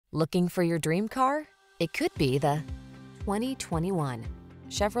Looking for your dream car? It could be the 2021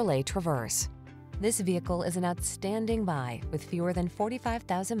 Chevrolet Traverse. This vehicle is an outstanding buy with fewer than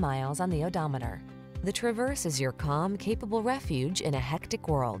 45,000 miles on the odometer. The Traverse is your calm, capable refuge in a hectic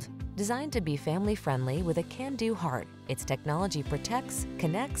world. Designed to be family-friendly with a can-do heart, its technology protects,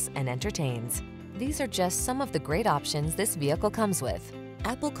 connects, and entertains. These are just some of the great options this vehicle comes with: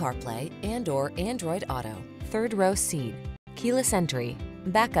 Apple CarPlay and/or Android Auto, third-row seat, keyless entry,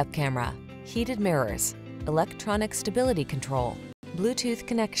 backup camera, heated mirrors, electronic stability control, Bluetooth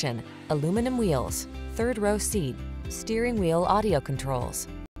connection, aluminum wheels, third-row seat, steering wheel audio controls.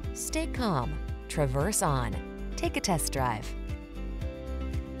 Stay calm. Traverse on. Take a test drive.